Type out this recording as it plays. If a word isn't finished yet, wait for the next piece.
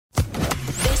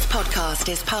podcast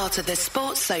is part of the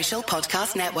Sports Social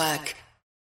Podcast Network.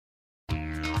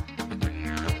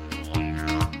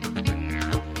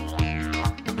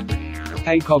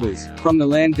 Hey Cobbers, from the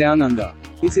land down under.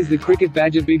 This is the Cricket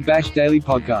Badger Big Bash Daily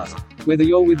Podcast. Whether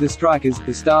you're with the Strikers,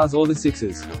 the Stars or the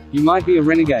Sixers, you might be a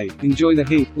renegade, enjoy the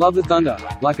heat, love the thunder,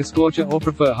 like a scorcher or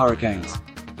prefer hurricanes.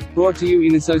 Brought to you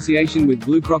in association with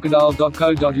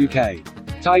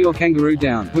bluecrocodile.co.uk. Tie your kangaroo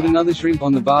down, put another shrimp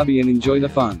on the barbie and enjoy the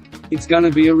fun. It's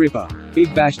gonna be a ripper.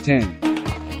 Big Bash 10.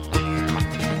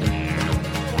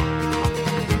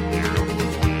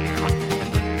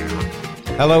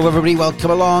 Hello everybody, welcome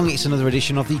along. It's another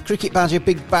edition of the Cricket Badger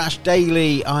Big Bash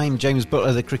Daily. I'm James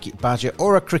Butler, the Cricket Badger,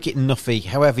 or a Cricket Nuffy,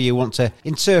 however you want to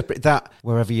interpret that,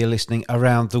 wherever you're listening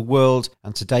around the world.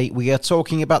 And today we are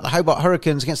talking about the Hobart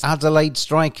Hurricanes against Adelaide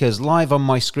Strikers. Live on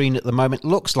my screen at the moment,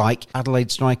 looks like Adelaide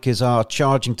Strikers are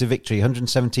charging to victory,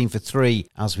 117 for 3,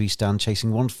 as we stand chasing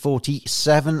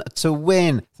 147 to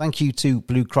win. Thank you to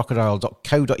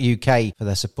bluecrocodile.co.uk for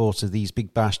their support of these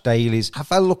Big Bash Dailies.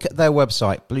 Have a look at their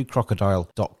website,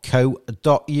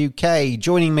 bluecrocodile.co.uk.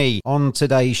 Joining me on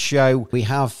today's show, we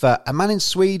have a man in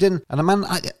Sweden and a man...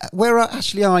 Where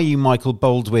actually are you, Michael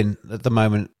Baldwin, at the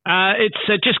moment?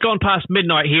 It's just gone past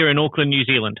midnight here in Auckland, New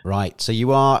Zealand. Right, so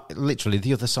you are literally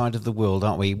the other side of the world,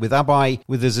 aren't we? With Abai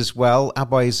with us as well.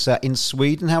 Abai's in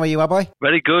Sweden. How are you, Abai?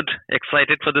 Very good.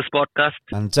 Excited for this podcast.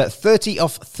 And 30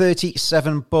 of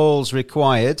 37 balls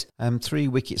required. 3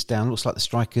 wickets down. Looks like the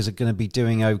Strikers are going to be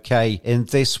doing okay in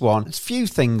this one. There's a few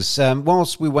things.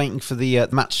 Whilst we're waiting for the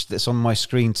match that's on my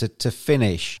screen to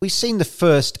finish, we've seen the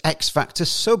first X Factor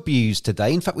sub used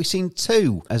today. In fact, we've seen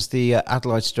 2 as the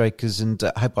Adelaide Strikers and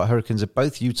Hobart Hurricanes have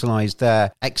both utilised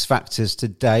their X Factors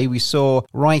today. We saw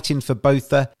Wright in for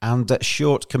Botha and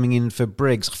Short coming in for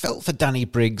Briggs. I felt for Danny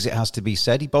Briggs, it has to be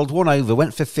said. He bowled 1 over,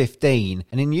 went for 15,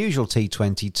 and in usual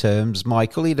T20 terms,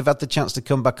 Michael, he'd have had the chance to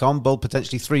come back on, bowl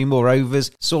potentially 3 more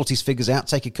overs, sort his figures out,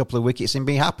 take a couple of wickets and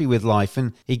be happy with life,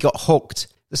 and he got hooked.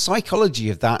 The psychology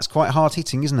of that's quite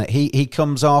hard-hitting, isn't it? He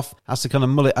comes off, has to kind of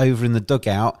mull it over in the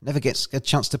dugout, never gets a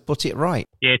chance to put it right.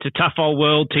 Yeah, it's a tough old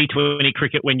world, T20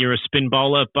 cricket, when you're a spin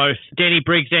bowler. Both Danny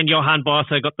Briggs and Johan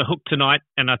Botha got the hook tonight,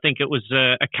 and I think it was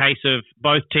a case of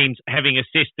both teams having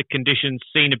assessed the conditions,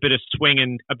 seen a bit of swing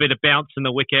and a bit of bounce in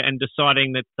the wicket, and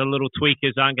deciding that the little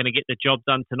tweakers aren't going to get the job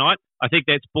done tonight. I think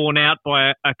that's borne out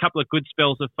by a couple of good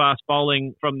spells of fast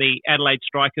bowling from the Adelaide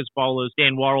Strikers bowlers.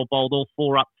 Dan Worrell bowled all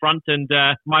 4 up front, and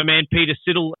my man Peter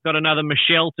Siddle got another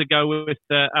Michelle to go with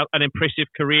an impressive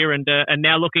career, and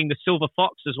now looking the silver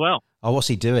fox as well. Oh, what's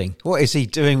he doing? What is he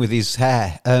doing with his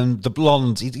hair? The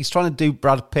blonde. He's trying to do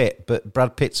Brad Pitt, but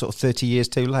Brad Pitt's sort of 30 years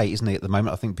too late, isn't he, at the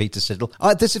moment, I think, Peter Siddle.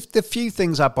 There's a few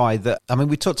things I buy that... I mean,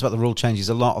 we talked about the rule changes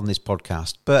a lot on this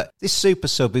podcast, but this super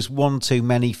sub is one too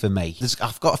many for me.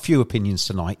 I've got a few opinions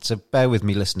tonight, so bear with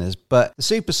me, listeners. But the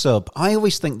super sub, I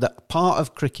always think that part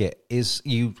of cricket is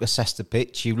you assess the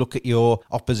pitch, you look at your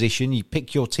opposition, you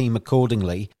pick your team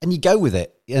accordingly, and you go with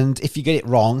it. And if you get it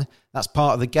wrong, that's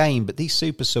part of the game. But these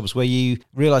super subs where you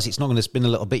realise it's not going to spin a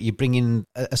little bit, you bring in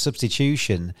a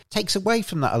substitution, takes away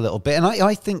from that a little bit. And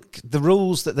I think the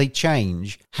rules that they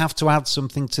change have to add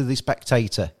something to the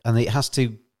spectator, and it has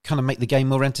to kind of make the game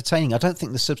more entertaining. I don't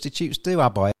think the substitutes do,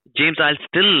 Abai. James, I'll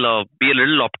still be a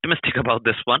little optimistic about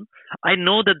this one. I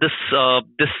know that this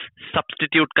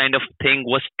substitute kind of thing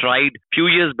was tried a few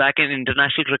years back in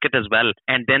international cricket as well,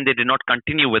 and then they did not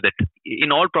continue with it.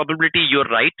 In all probability, you're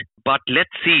right, but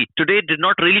let's see. Today did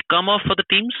not really come off for the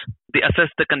teams. They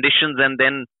assessed the conditions and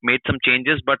then made some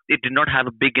changes, but it did not have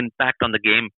a big impact on the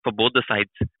game for both the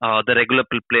sides. The regular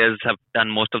players have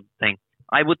done most of the thing.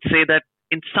 I would say that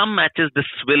in some matches, this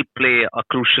will play a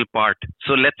crucial part.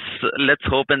 So let's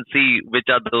hope and see which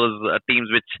are those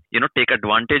teams which take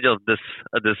advantage of this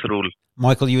rule.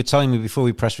 Michael, you were telling me before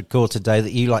we press record today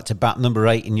that you like to bat number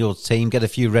 8 in your team, get a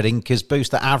few red inkers,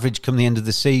 boost the average come the end of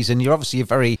the season. You're obviously a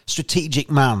very strategic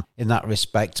man in that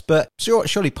respect, but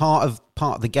surely part of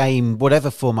the game, whatever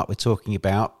format we're talking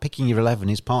about, picking your 11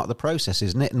 is part of the process,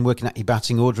 isn't it? And working out your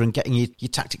batting order and getting your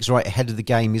tactics right ahead of the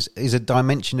game is a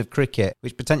dimension of cricket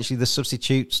which potentially the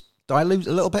substitutes dilute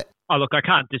a little bit. Oh, look, I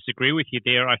can't disagree with you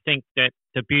there. I think that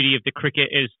the beauty of the cricket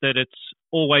is that it's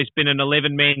always been an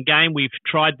 11-man game. We've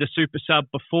tried the super sub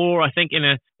before, I think, in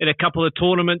a couple of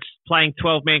tournaments, playing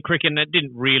 12-man cricket, and it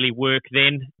didn't really work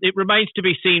then. It remains to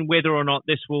be seen whether or not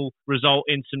this will result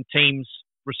in some teams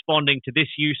responding to this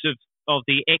use of of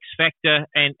the X factor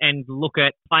and look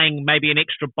at playing maybe an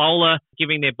extra bowler,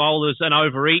 giving their bowlers an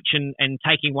over each and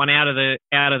taking one out of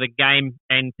the game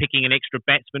and picking an extra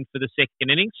batsman for the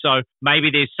second innings. So maybe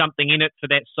there's something in it for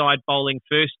that side bowling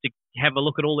first to have a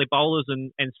look at all their bowlers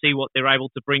and see what they're able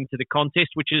to bring to the contest,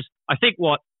 which is, I think,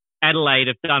 what Adelaide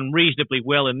have done reasonably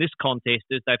well in this contest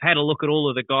is they've had a look at all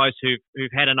of the guys who've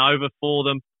had an over for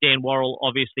them. Dan Worrell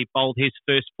obviously bowled his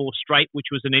first 4 straight,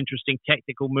 which was an interesting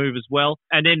tactical move as well.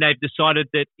 And then they've decided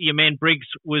that your man Briggs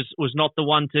was not the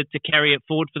one to carry it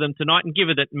forward for them tonight. And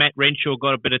given that Matt Renshaw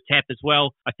got a bit of tap as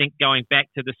well, I think going back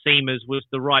to the seamers was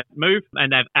the right move.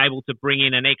 And they've able to bring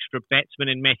in an extra batsman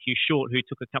in Matthew Short, who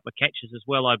took a couple of catches as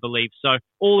well, I believe. So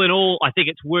all in all, I think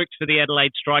it's worked for the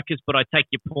Adelaide Strikers, but I take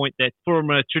your point that from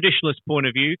a traditionalist point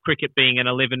of view, cricket being an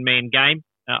 11-man game,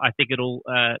 I think it'll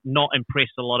not impress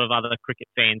a lot of other cricket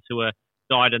fans who are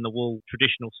dyed-in-the-wool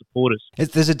traditional supporters.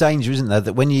 There's a danger, isn't there,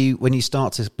 that when you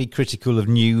start to be critical of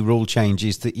new rule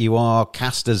changes, that you are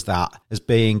cast as that, as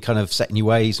being kind of set in your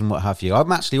ways and what have you.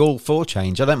 I'm actually all for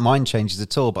change. I don't mind changes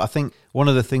at all, but I think one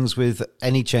of the things with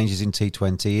any changes in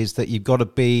T20 is that you've got to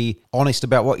be honest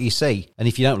about what you see. And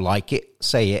if you don't like it,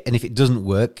 say it. And if it doesn't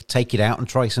work, take it out and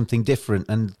try something different.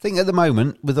 And I think at the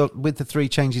moment, with the 3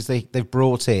 changes they've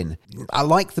brought in, I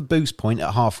like the boost point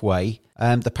at halfway.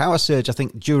 The power surge, I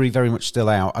think, jury very much still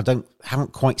out.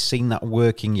 Haven't quite seen that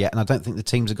working yet, and I don't think the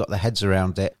teams have got their heads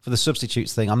around it. For the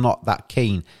substitutes thing, I'm not that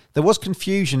keen. There was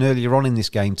confusion earlier on in this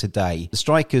game today. The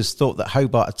Strikers thought that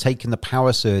Hobart had taken the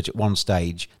power surge at one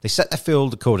stage. They set their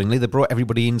field accordingly. They brought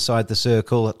everybody inside the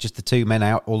circle, just the 2 men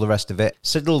out, all the rest of it.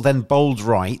 Siddle then bowled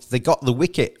right. They got the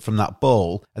wicket from that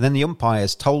ball, and then the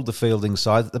umpires told the fielding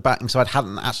side that the batting side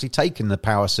hadn't actually taken the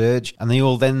power surge, and they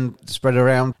all then spread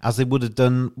around as they would have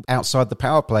done outside the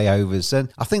power play overs.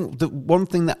 And I think the one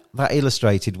thing that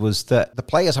illustrated was that the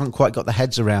players haven't quite got their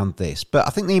heads around this. But I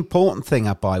think the important thing,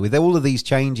 Abhay, with all of these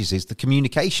changes is the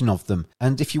communication of them.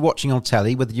 And if you're watching on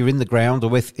telly, whether you're in the ground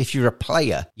or if you're a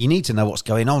player, you need to know what's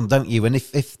going on, don't you? And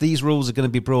if these rules are going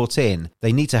to be brought in,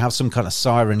 they need to have some kind of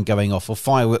siren going off or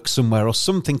fireworks somewhere or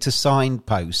something to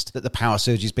signpost that the power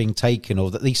surge is being taken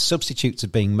or that these substitutes are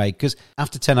being made. Because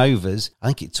after 10 overs, I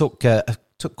think it took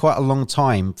quite a long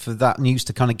time for that news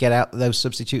to kind of get out that those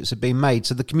substitutes have been made.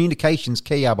 So the communication's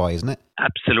key, Abhay, isn't it?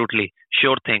 Absolutely.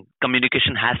 Sure thing.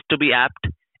 Communication has to be apt,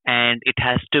 and it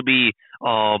has to be,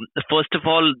 first of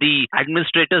all, the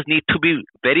administrators need to be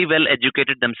very well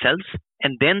educated themselves,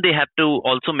 and then they have to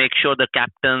also make sure the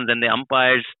captains and the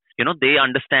umpires, they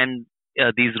understand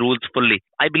these rules fully.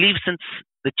 I believe since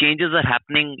the changes are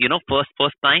happening,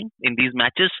 first time in these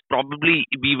matches, probably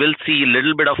we will see a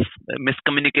little bit of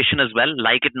miscommunication as well,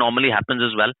 like it normally happens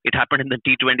as well. It happened in the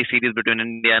T20 series between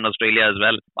India and Australia as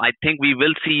well. I think we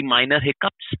will see minor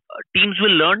hiccups. Teams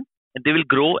will learn, and they will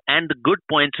grow, and the good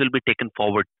points will be taken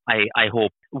forward, I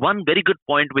hope. One very good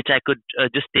point which I could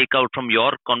just take out from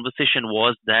your conversation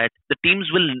was that the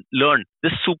teams will learn.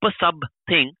 This super sub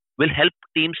thing will help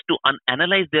teams to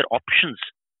analyze their options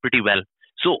pretty well.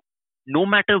 So no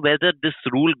matter whether this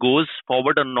rule goes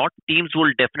forward or not, teams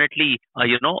will definitely,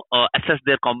 assess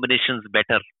their combinations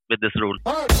better with this rule.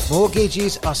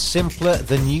 Mortgages are simpler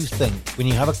than you think when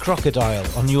you have a crocodile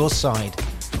on your side.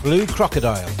 Blue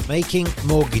Crocodile, making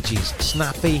mortgages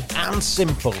snappy and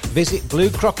simple. Visit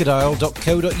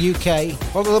bluecrocodile.co.uk,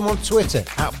 follow them on Twitter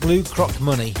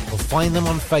 @BlueCrocMoney, or find them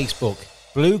on Facebook.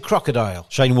 Blue Crocodile.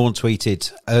 Shane Warne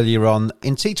tweeted earlier on,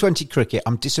 in T20 cricket,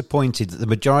 I'm disappointed that the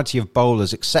majority of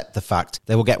bowlers accept the fact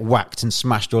they will get whacked and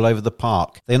smashed all over the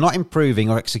park. They are not improving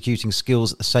or executing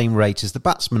skills at the same rate as the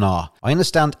batsmen are. I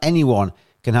understand anyone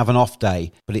can have an off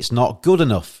day, but it's not good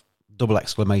enough. !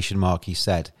 He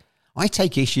said. I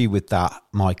take issue with that,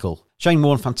 Michael. Shane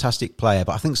Warne, fantastic player,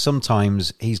 but I think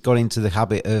sometimes he's got into the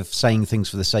habit of saying things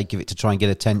for the sake of it to try and get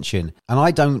attention. And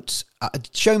I don't...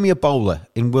 show me a bowler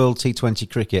in World T20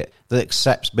 cricket that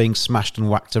accepts being smashed and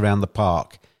whacked around the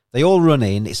park. They all run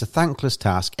in. It's a thankless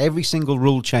task. Every single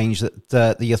rule change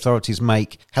that the authorities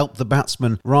make help the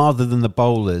batsmen rather than the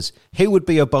bowlers. Who would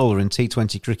be a bowler in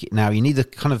T20 cricket now? You need a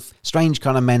kind of strange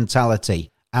kind of mentality.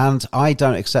 And I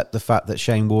don't accept the fact that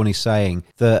Shane Warne is saying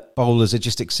that bowlers are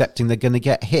just accepting they're going to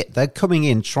get hit. They're coming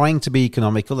in trying to be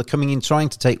economical. They're coming in trying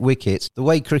to take wickets. The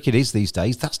way cricket is these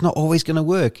days, that's not always going to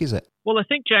work, is it? Well, I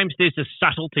think, James, there's a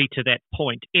subtlety to that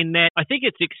point in that I think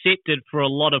it's accepted for a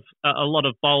lot of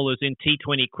bowlers in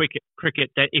T20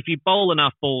 cricket that if you bowl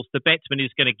enough balls, the batsman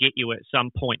is going to get you at some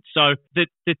point. So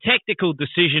the tactical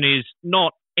decision is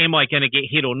not, am I going to get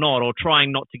hit or not, or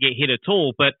trying not to get hit at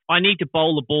all? But I need to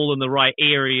bowl the ball in the right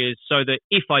areas so that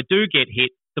if I do get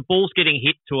hit, the ball's getting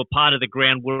hit to a part of the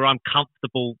ground where I'm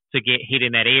comfortable to get hit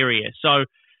in that area. So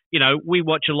we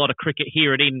watch a lot of cricket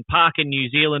here at Eden Park in New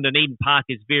Zealand, and Eden Park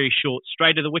is very short,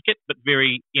 straight of the wicket, but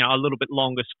very, a little bit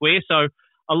longer square. So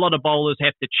a lot of bowlers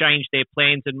have to change their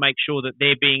plans and make sure that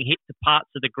they're being hit to parts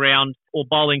of the ground or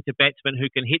bowling to batsmen who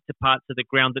can hit to parts of the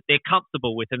ground that they're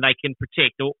comfortable with and they can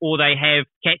protect, or they have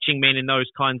catching men in those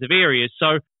kinds of areas.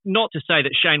 So not to say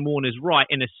that Shane Warne is right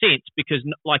in a sense, because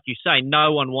like you say,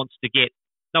 no one wants to get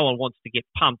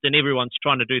pumped and everyone's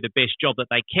trying to do the best job that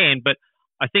they can. But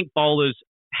I think bowlers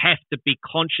have to be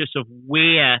conscious of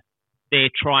where they're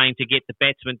trying to get the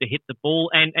batsman to hit the ball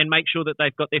and make sure that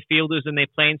they've got their fielders and their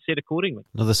plans set accordingly.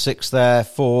 Another 6 there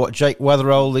for Jake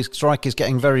Weatherall. The strike is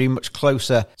getting very much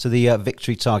closer to the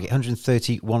victory target.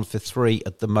 131 for 3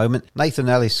 at the moment. Nathan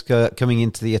Ellis coming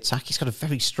into the attack. He's got a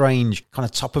very strange kind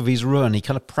of top of his run. He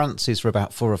kind of prances for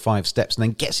about 4 or 5 steps and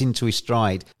then gets into his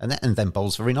stride and then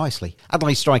bowls very nicely.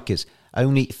 Adelaide Strikers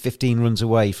only 15 runs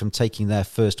away from taking their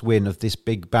first win of this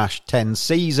Big Bash 10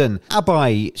 season.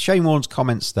 Abai, Shane Warne's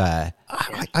comments there.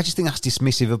 I just think that's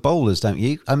dismissive of bowlers, don't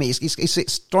you? I mean, it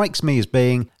strikes me as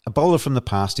being a bowler from the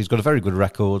past who's got a very good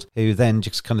record, who then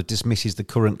just kind of dismisses the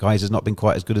current guys as not been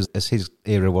quite as good as his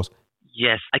era was.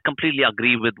 Yes, I completely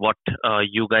agree with what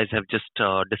you guys have just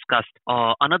discussed.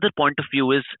 Another point of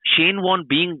view is Shane Warne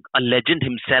being a legend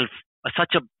himself,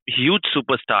 such a huge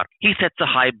superstar. He sets a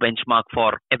high benchmark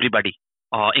for everybody,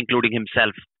 including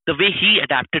himself. The way he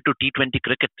adapted to T20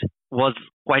 cricket was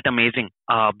quite amazing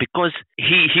because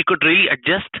he could really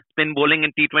adjust spin bowling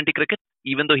in T20 cricket,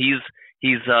 even though he's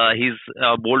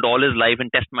bowled all his life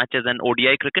in Test matches and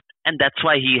ODI cricket, and that's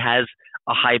why he has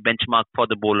a high benchmark for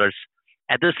the bowlers.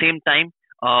 At the same time,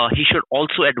 he should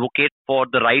also advocate for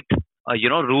the right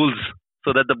rules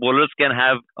so that the bowlers can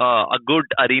have a good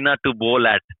arena to bowl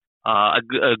at.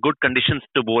 Good conditions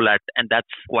to bowl at, and that's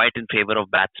quite in favor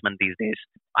of batsmen these days.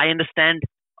 I understand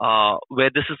where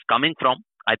this is coming from.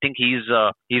 I think he's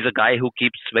a guy who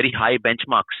keeps very high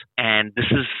benchmarks, and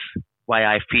this is why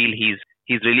I feel he's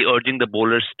really urging the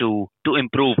bowlers to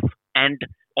improve. And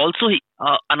also,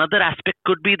 another aspect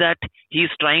could be that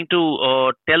he's trying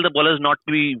to tell the bowlers not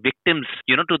to be victims,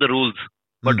 to the rules,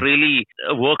 but really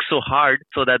work so hard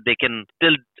so that they can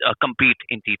still compete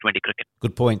in T20 cricket.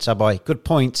 Good points, Abai. Good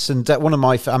points. And one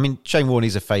of Shane Warne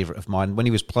is a favourite of mine. When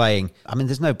he was playing,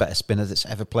 there's no better spinner that's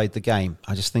ever played the game.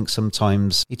 I just think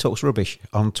sometimes he talks rubbish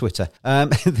on Twitter.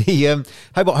 The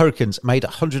Hobart Hurricanes made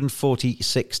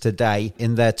 146 today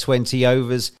in their 20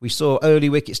 overs. We saw early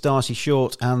wickets, Darcy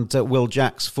Short and Will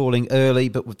Jacks falling early,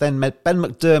 but then Ben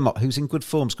McDermott, who's in good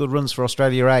form, good runs for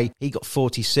Australia A, he got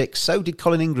 46. So did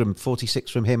Colin Ingram,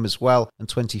 46 from him as well, and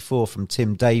 24 from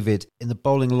Tim David. In the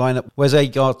bowling lineup, Wes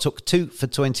Agar took 2 for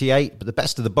 28, but the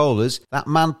best of the bowlers, that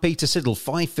man Peter Siddle,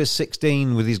 5 for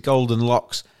 16 with his golden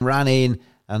locks, ran in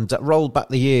and rolled back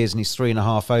the years in his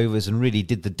 3.5 overs and really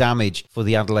did the damage for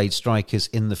the Adelaide Strikers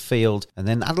in the field. And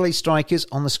then Adelaide Strikers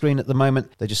on the screen at the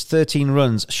moment, they're just 13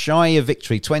 runs shy of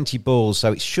victory, 20 balls,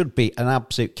 so it should be an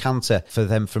absolute canter for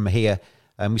them from here.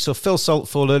 We saw Phil Salt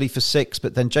fall early for 6,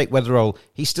 but then Jake Weatherall,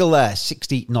 he's still there,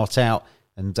 60 not out.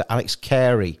 And Alex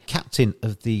Carey, captain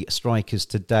of the Strikers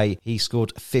today, he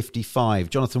scored 55.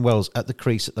 Jonathan Wells at the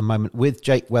crease at the moment with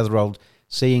Jake Weatherall,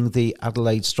 seeing the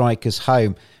Adelaide Strikers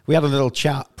home. We had a little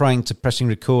chat prior to pressing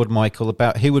record, Michael,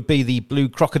 about who would be the Blue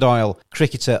Crocodile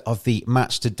cricketer of the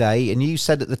match today. And you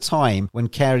said at the time, when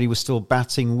Carey was still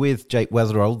batting with Jake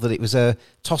Weatherall, that it was a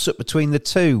toss-up between the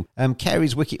two.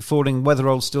 Carey's wicket falling,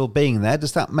 Weatherall still being there.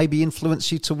 Does that maybe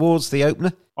influence you towards the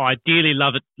opener? I ideally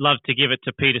love to give it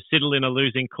to Peter Siddle in a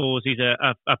losing cause. He's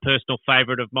a personal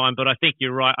favourite of mine, but I think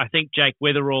you're right. I think Jake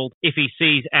Weatherall, if he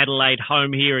sees Adelaide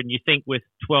home here, and you think with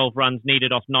 12 runs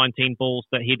needed off 19 balls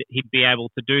that he'd be able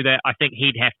to do that, I think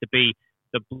he'd have to be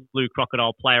the Blue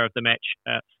Crocodile player of the match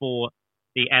for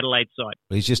the Adelaide side.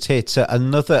 He's just hit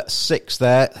another 6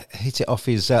 there, hit it off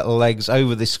his legs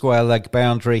over the square leg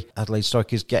boundary. Adelaide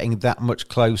Strikers getting that much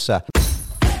closer.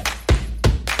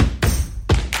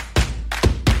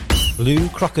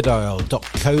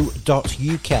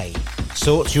 bluecrocodile.co.uk.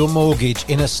 Sort your mortgage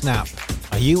in a snap.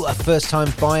 Are you a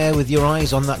first-time buyer with your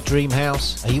eyes on that dream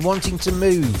house? Are you wanting to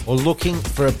move or looking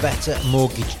for a better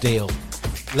mortgage deal?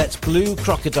 Let Blue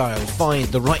Crocodile find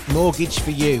the right mortgage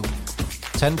for you.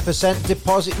 10%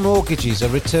 deposit mortgages are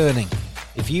returning.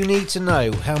 If you need to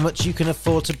know how much you can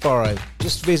afford to borrow,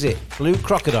 just visit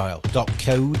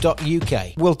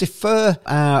bluecrocodile.co.uk. We'll defer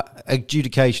our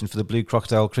adjudication for the Blue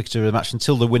Crocodile cricketer of the match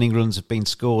until the winning runs have been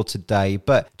scored today.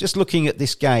 But just looking at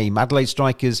this game, Adelaide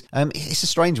Strikers, it's a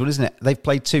strange one, isn't it? They've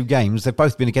played 2 games. They've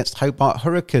both been against Hobart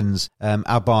Hurricanes,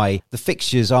 Abai. The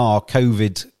fixtures are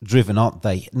COVID driven, aren't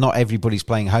they? Not everybody's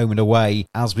playing home and away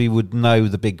as we would know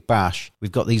the Big Bash.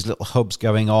 We've got these little hubs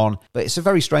going on, but it's a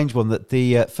very strange one that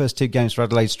the first two games for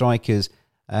Adelaide Strikers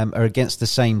are against the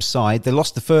same side. They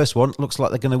lost the first one. Looks like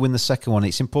they're going to win the second one.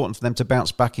 It's important for them to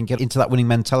bounce back and get into that winning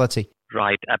mentality.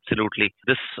 Right, absolutely.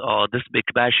 This Big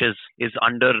Bash is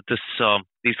under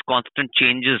these constant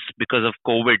changes because of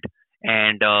COVID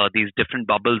and these different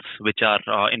bubbles which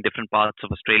are in different parts of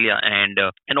Australia,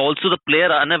 and also the player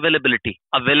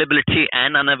availability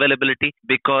and unavailability,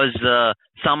 because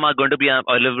some are going to be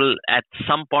available at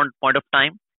some point of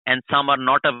time and some are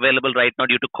not available right now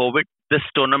due to COVID. This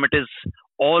tournament is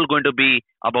all going to be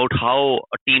about how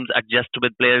teams adjust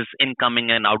with players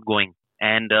incoming and outgoing.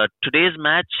 And today's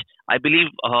match, I believe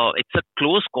it's a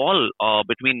close call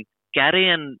between Carey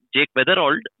and Jake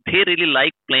Weatherald. They really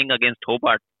like playing against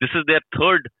Hobart. This is their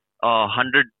third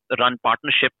 100-run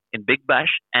partnership in Big Bash,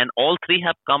 and all three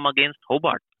have come against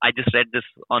Hobart. I just read this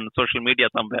on social media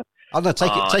somewhere. Oh no,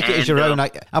 take it as your own.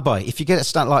 Abai, if you get a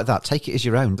stat like that, take it as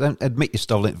your own. Don't admit you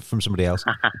stole it from somebody else.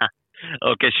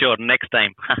 Okay, sure, next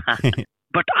time.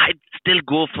 But I'd still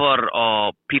go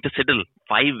for Peter Siddle,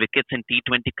 5 wickets in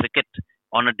T20 cricket.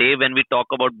 On a day when we talk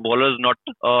about bowlers not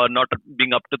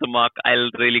being up to the mark, I'll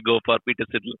really go for Peter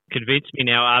Siddle. Convinced me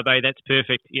now, Arbe. That's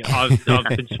perfect. Yeah, I've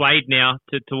been swayed now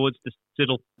towards the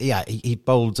Siddle. Yeah, he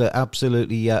bowled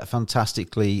absolutely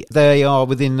fantastically. They are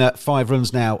within 5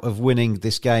 runs now of winning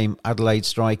this game, Adelaide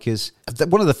Strikers.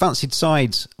 One of the fancied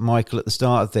sides, Michael, at the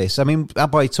start of this. I mean,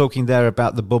 Abai talking there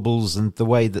about the bubbles and the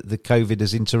way that the COVID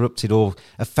has interrupted or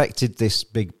affected this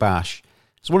Big Bash.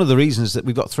 It's one of the reasons that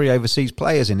we've got 3 overseas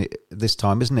players in it this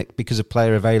time, isn't it? Because of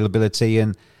player availability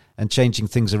and changing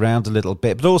things around a little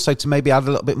bit, but also to maybe add a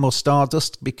little bit more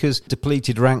stardust because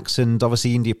depleted ranks, and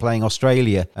obviously India playing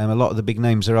Australia, a lot of the big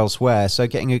names are elsewhere. So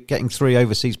getting 3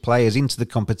 overseas players into the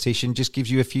competition just gives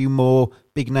you a few more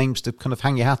big names to kind of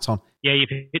hang your hat on. Yeah, you've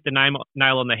hit the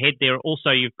nail on the head there.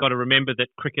 Also, you've got to remember that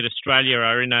Cricket Australia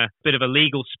are in a bit of a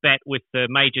legal spat with the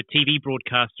major TV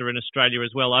broadcaster in Australia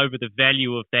as well over the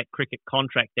value of that cricket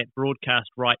contract, that broadcast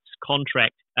rights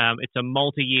contract. It's a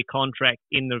multi-year contract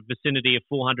in the vicinity of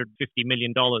 $450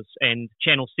 million. And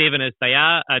Channel 7, as they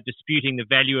are disputing the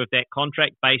value of that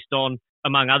contract based on,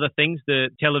 among other things, the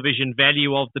television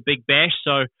value of the Big Bash.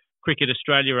 So Cricket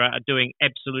Australia are doing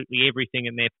absolutely everything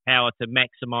in their power to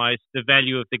maximise the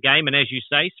value of the game. And as you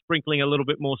say, sprinkling a little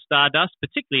bit more stardust,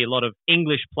 particularly a lot of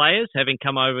English players having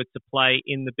come over to play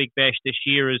in the Big Bash this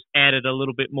year, has added a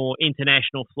little bit more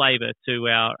international flavour to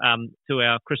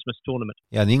our Christmas tournament.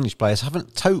 Yeah, the English players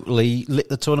haven't totally lit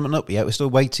the tournament up yet. We're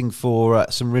still waiting for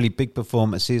some really big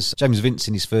performances. James Vince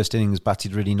in his first innings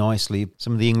batted really nicely.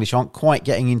 Some of the English aren't quite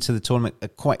getting into the tournament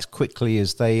quite as quickly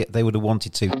as they would have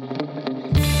wanted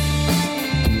to.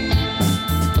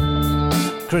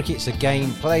 Cricket's a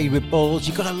game played with balls.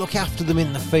 You've got to look after them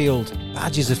in the field.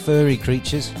 Badgers are furry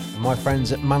creatures, and my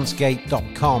friends at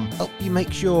manscaped.com help you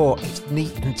make sure it's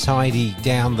neat and tidy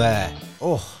down there.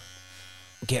 Oh,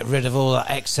 get rid of all that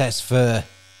excess fur.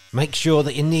 Make sure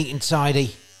that you're neat and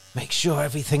tidy. Make sure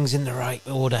everything's in the right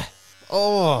order.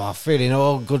 Oh, feeling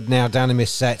all good now down in my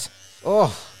set.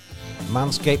 Oh,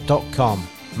 manscaped.com.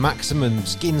 Maximum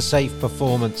skin-safe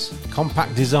performance,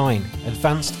 compact design,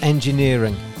 advanced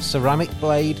engineering, ceramic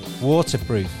blade,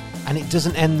 waterproof. And it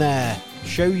doesn't end there.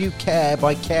 Show you care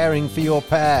by caring for your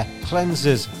pair.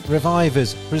 Cleansers,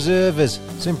 revivers, preservers.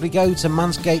 Simply go to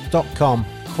manscaped.com,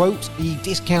 quote the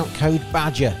discount code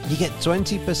BADGER. You get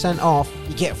 20% off,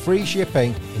 you get free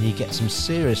shipping, and you get some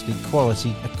seriously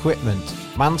quality equipment.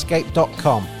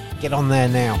 Manscaped.com. Get on there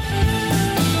now.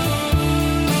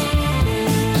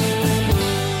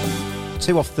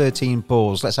 2 off 13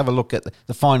 balls. Let's have a look at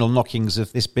the final knockings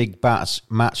of this Big Bash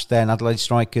match then. Adelaide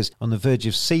Strikers on the verge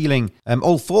of sealing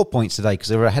all 4 points today because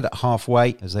they were ahead at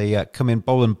halfway as they come in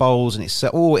bowling bowls, and it's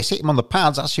hit them on the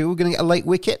pads. Actually, we're going to get a late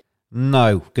wicket.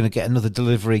 No, going to get another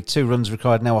delivery. 2 runs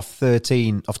required now off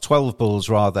 12 balls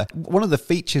rather. One of the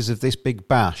features of this Big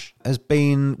Bash has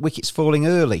been wickets falling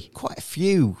early. Quite a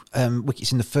few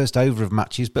wickets in the first over of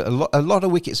matches, but a lot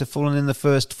of wickets have fallen in the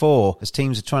first 4 as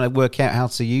teams are trying to work out how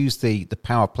to use the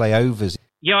power play overs.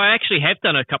 Yeah, I actually have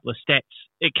done a couple of stats.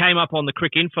 It came up on the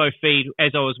Crick Info feed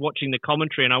as I was watching the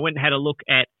commentary, and I went and had a look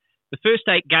at the first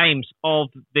 8 games of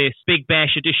this Big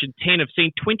Bash Edition 10 have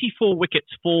seen 24 wickets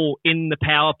fall in the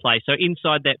power play. So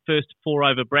inside that first 4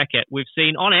 over bracket, we've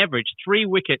seen on average 3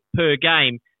 wickets per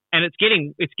game, and it's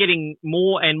getting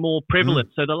more and more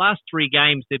prevalent. So the last 3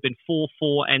 games, there've been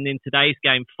 4-4, and then today's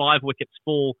game, 5 wickets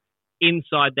fall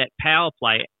inside that power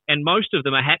play. And most of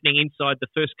them are happening inside the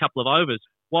first couple of overs.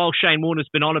 While Shane Warner's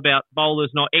been on about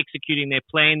bowlers not executing their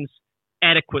plans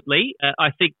adequately.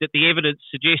 I think that the evidence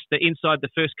suggests that inside the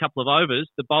first couple of overs,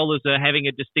 the bowlers are having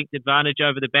a distinct advantage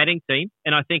over the batting team.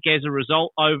 And I think as a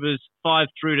result, overs 5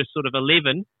 through to sort of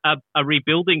 11 are a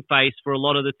rebuilding phase for a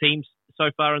lot of the teams so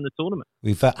far in the tournament.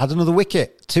 We've had another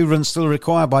wicket. 2 runs still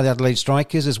required by the Adelaide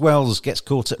Strikers as Wells gets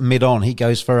caught at mid-on. He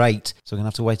goes for 8. So we're going to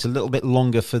have to wait a little bit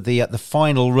longer for the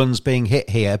final runs being hit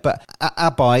here. But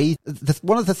Abai,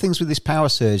 one of the things with this power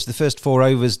surge, the first 4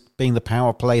 overs being the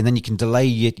power play, and then you can delay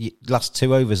your last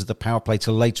 2 overs of the power play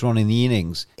till later on in the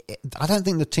innings. I don't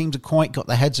think the teams have quite got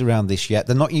their heads around this yet.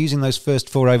 They're not using those first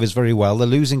 4 overs very well. They're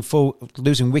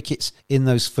losing wickets in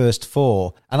those first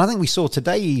 4. And I think we saw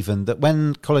today even that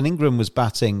when Colin Ingram was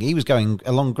batting, he was going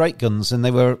along great guns and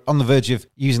they were on the verge of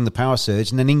using the power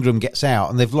surge, and then Ingram gets out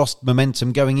and they've lost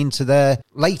momentum going into their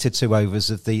later 2 overs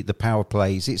of the power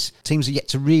plays. Teams are yet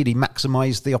to really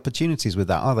maximise the opportunities with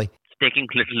that, are they? It's taking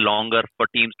a little longer for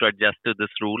teams to adjust to this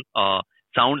rule.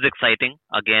 Sounds exciting,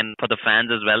 again, for the fans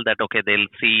as well, that, okay, they'll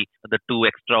see the 2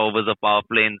 extra overs of power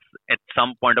plays at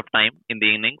some point of time in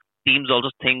the innings. Teams also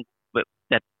think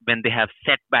that when they have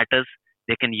set batters,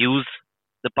 they can use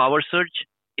the power surge.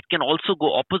 It can also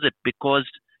go opposite because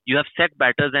you have set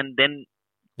batters, and then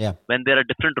when there are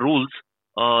different rules,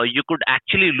 you could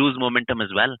actually lose momentum as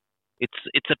well.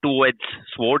 It's a two-edged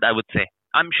sword, I would say.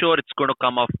 I'm sure it's going to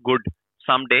come off good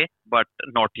someday, but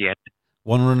not yet.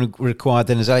 1 run required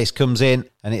then as Ace comes in,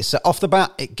 and it's off the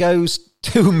bat, it goes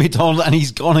to mid-on, and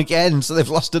he's gone again. So they've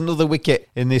lost another wicket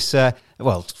in this,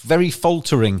 very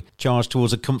faltering charge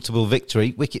towards a comfortable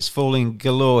victory. Wickets falling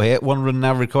galore here. 1 run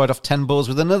now required off 10 balls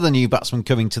with another new batsman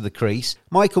coming to the crease.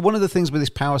 Michael, one of the things with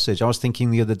this power surge I was thinking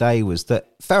the other day was that,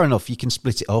 fair enough, you can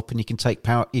split it up and you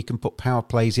can put power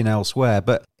plays in elsewhere,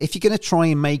 but if you're going to try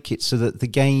and make it so that the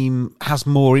game has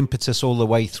more impetus all the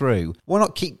way through, why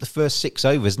not keep the first 6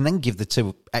 overs and then give the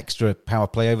 2 extra power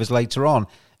play overs later on?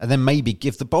 And then maybe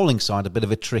give the bowling side a bit of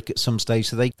a trick at some stage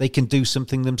so they can do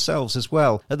something themselves as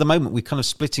well. At the moment, we're kind of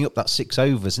splitting up that 6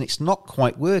 overs, and it's not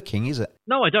quite working, is it?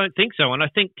 No, I don't think so. And I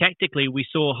think tactically we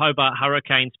saw Hobart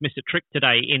Hurricanes miss a trick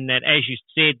today in that, as you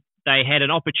said, they had an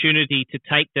opportunity to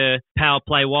take the power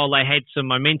play while they had some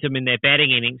momentum in their batting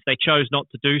innings. They chose not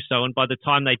to do so. And by the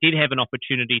time they did have an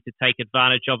opportunity to take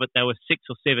advantage of it, they were 6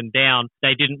 or 7 down.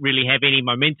 They didn't really have any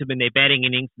momentum in their batting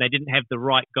innings. They didn't have the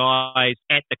right guys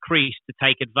at the crease to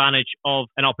take advantage of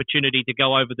an opportunity to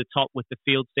go over the top with the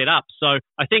field set up. So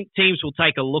I think teams will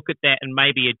take a look at that and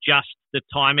maybe adjust the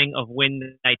timing of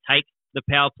when they take the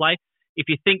power play. If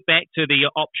you think back to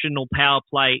the optional power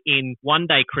play in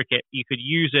one-day cricket, you could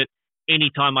use it any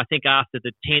time, I think, after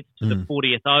the 10th to the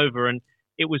 40th over. And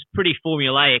it was pretty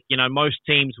formulaic. You know, most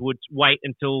teams would wait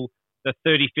until the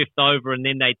 35th over and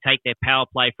then they'd take their power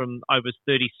play from overs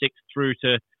 36 through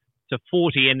to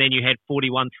 40. And then you had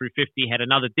 41 through 50, had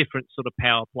another different sort of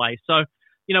power play. So,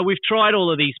 you know, we've tried all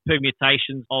of these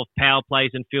permutations of power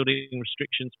plays and fielding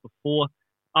restrictions before.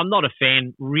 I'm not a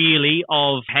fan, really,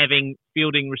 of having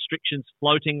fielding restrictions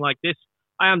floating like this.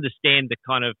 I understand the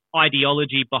kind of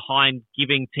ideology behind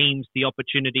giving teams the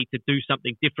opportunity to do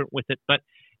something different with it. But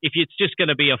if it's just going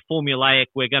to be a formulaic,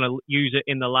 we're going to use it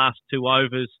in the last 2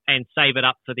 overs and save it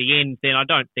up for the end, then I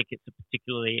don't think it's a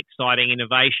particularly exciting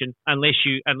innovation unless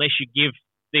you give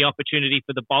the opportunity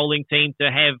for the bowling team to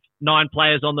have 9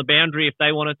 players on the boundary if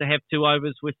they wanted to have 2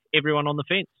 overs with everyone on the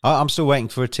fence. I'm still waiting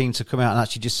for a team to come out and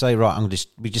actually just say, right,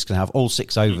 we're just going to have all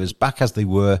 6 overs back as they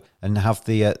were and have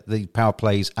the power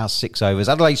plays as 6 overs.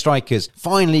 Adelaide Strikers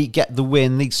finally get the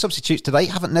win. The substitutes today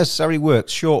haven't necessarily worked.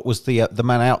 Short was the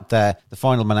man out there, the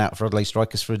final man out for Adelaide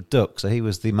Strikers for a duck, so he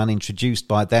was the man introduced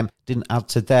by them. Didn't add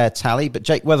to their tally, but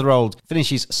Jake Weatherold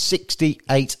finishes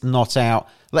 68 not out.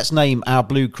 Let's name our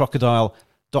Blue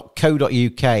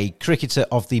Crocodile.co.uk cricketer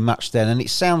of the match then, and it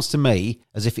sounds to me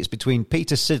as if it's between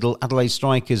Peter Siddle, Adelaide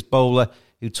Strikers bowler,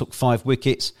 who took 5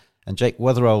 wickets, and Jake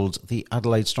Weatherold, the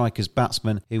Adelaide Strikers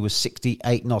batsman, who was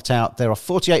 68 not out. There are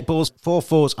 48 balls, 4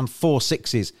 fours and 4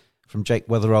 sixes from Jake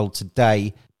Weatherold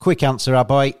today. Quick answer,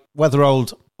 Abai,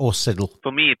 Weatherold or Siddle?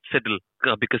 For me, it's Siddle,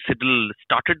 because Siddle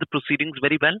started the proceedings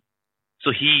very well.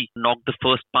 So he knocked the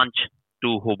first punch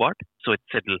to Hobart, so it's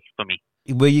Siddle for me.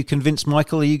 Were you convinced,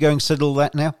 Michael? Are you going Siddle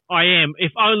that now? I am,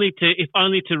 if only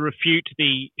to refute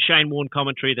the Shane Warne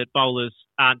commentary that bowlers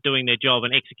aren't doing their job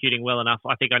and executing well enough.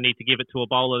 I think I need to give it to a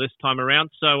bowler this time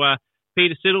around. So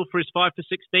Peter Siddle for his 5 for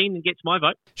 16 and gets my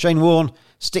vote. Shane Warne,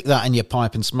 stick that in your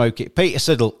pipe and smoke it. Peter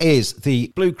Siddle is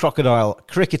the Blue Crocodile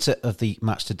cricketer of the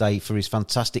match today for his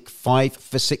fantastic 5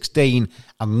 for 16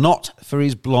 and not for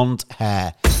his blonde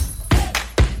hair.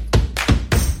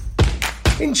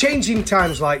 In changing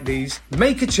times like these,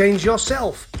 make a change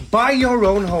yourself. Buy your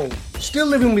own home. Still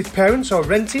living with parents or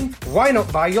renting? Why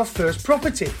not buy your first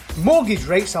property? Mortgage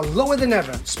rates are lower than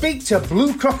ever. Speak to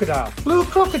Blue Crocodile. Blue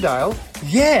Crocodile?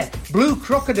 Yeah, Blue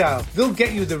Crocodile. They'll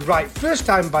get you the right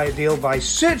first-time buyer deal by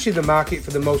searching the market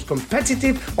for the most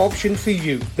competitive option for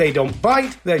you. They don't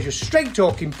bite, they're just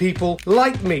straight-talking people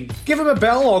like me. Give them a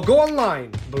bell or go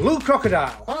online. Blue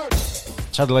Crocodile.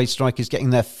 Adelaide Strikers getting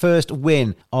their first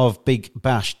win of Big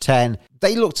Bash 10.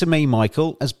 They look to me,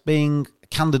 Michael, as being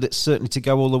candidates certainly to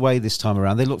go all the way this time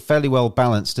around. They look fairly well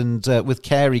balanced, and with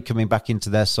Carey coming back into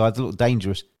their side, they look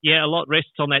dangerous. Yeah, a lot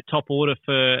rests on that top order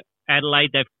for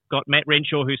Adelaide. They've got Matt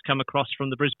Renshaw, who's come across from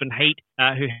the Brisbane Heat,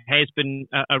 who has been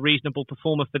a reasonable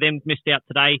performer for them, missed out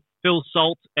today. Phil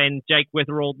Salt and Jake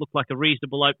Weatherald look like a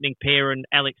reasonable opening pair, and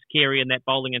Alex Carey and that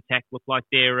bowling attack look like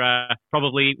they're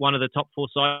probably one of the top four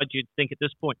sides you'd think at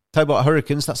this point. Hobart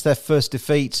Hurricanes, that's their first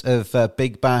defeat of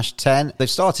Big Bash 10. They've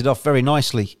started off very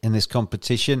nicely in this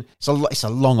competition. It's a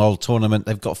long old tournament.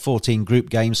 They've got 14 group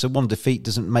games, so one defeat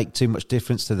doesn't make too much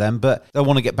difference to them, but they'll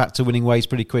want to get back to winning ways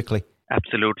pretty quickly.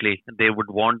 Absolutely. They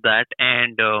would want that,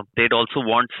 and they'd also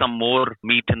want some more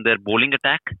meat in their bowling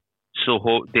attack. So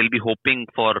they'll be hoping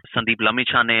for Sandeep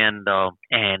Lamichhane and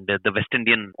the West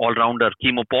Indian all-rounder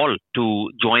Keemo Paul to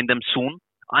join them soon.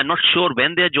 I'm not sure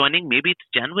when they're joining. Maybe it's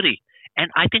January. And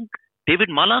I think David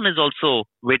Malan is also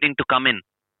waiting to come in,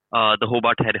 the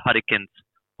Hobart Hurricanes.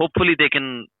 Hopefully they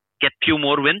can get few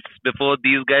more wins before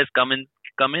these guys come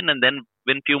in and then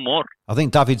win few more. I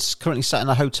think David's currently sat in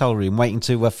a hotel room waiting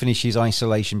to finish his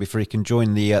isolation before he can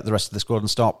join the rest of the squad and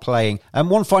start playing. And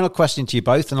one final question to you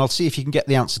both, and I'll see if you can get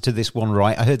the answer to this one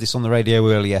right. I heard this on the radio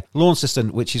earlier.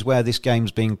 Launceston, which is where this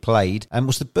game's being played,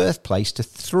 was the birthplace to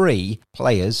 3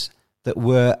 players that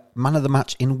were man of the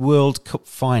match in World Cup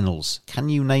finals. Can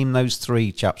you name those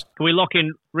 3, chaps? Can we lock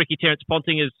in Ricky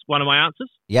Terence-Ponting as one of my answers?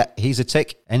 Yeah, he's a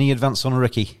tick. Any advance on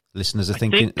Ricky? Listeners are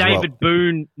thinking. I think David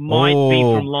Boone might be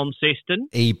from Launceston.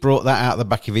 He brought that out of the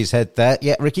back of his head there.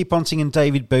 Yeah, Ricky Ponting and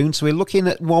David Boone. So we're looking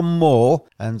at one more,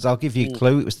 and I'll give you a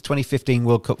clue. It was the 2015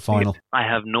 World Cup final. I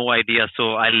have no idea,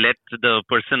 so I'll let the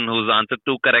person who's answered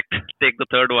 2 correct take the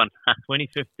third one.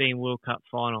 2015 World Cup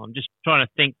final. I'm just trying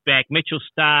to think back. Mitchell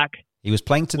Stark. He was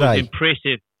playing today. Was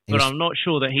impressive, but I'm not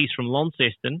sure that he's from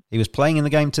Launceston. He was playing in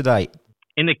the game today.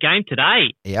 In the game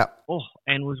today? Yeah. Oh,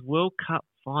 and was World Cup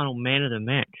final man of the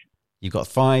match. You've got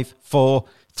 5, 4,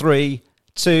 3,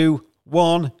 2,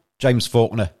 1. James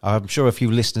Faulkner. I'm sure a few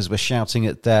listeners were shouting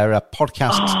at their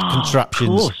podcast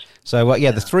contraptions. So,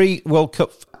 the 3 World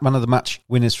Cup man of the match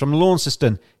winners from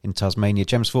Launceston in Tasmania,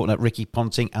 James Faulkner, Ricky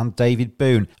Ponting and David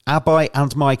Boone. Abai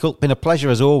and Michael, been a pleasure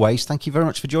as always. Thank you very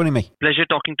much for joining me. Pleasure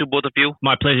talking to both of you.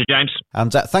 My pleasure, James.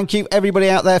 And thank you everybody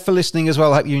out there for listening as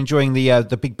well. I hope you're enjoying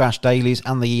the Big Bash dailies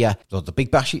and the Big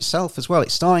Bash itself as well.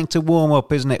 It's starting to warm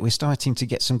up, isn't it? We're starting to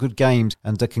get some good games,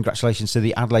 and congratulations to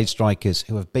the Adelaide Strikers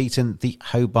who have beaten the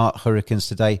Hobart Hurricanes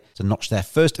today to notch their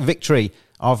first victory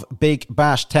of Big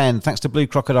Bash 10. Thanks to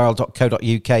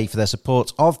bluecrocodile.co.uk for their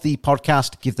support of the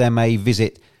podcast. Give them a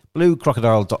visit,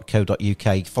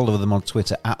 bluecrocodile.co.uk. Follow them on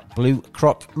Twitter at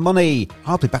BlueCrocMoney.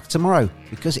 I'll be back tomorrow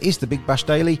because it is the Big Bash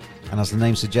Daily, and as the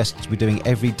name suggests, we're doing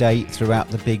every day throughout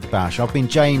the Big Bash. I've been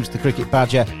James, the Cricket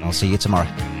Badger, and I'll see you tomorrow.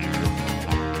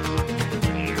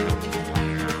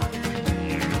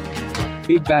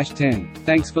 Big Bash 10.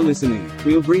 Thanks for listening.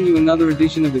 We'll bring you another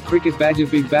edition of the Cricket Badger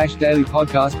Big Bash Daily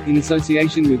Podcast in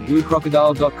association with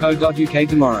bluecrocodile.co.uk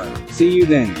tomorrow. See you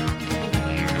then.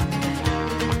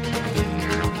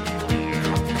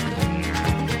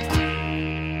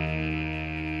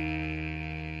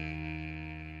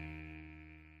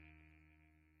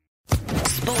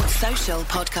 Sports Social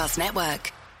Podcast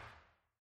Network.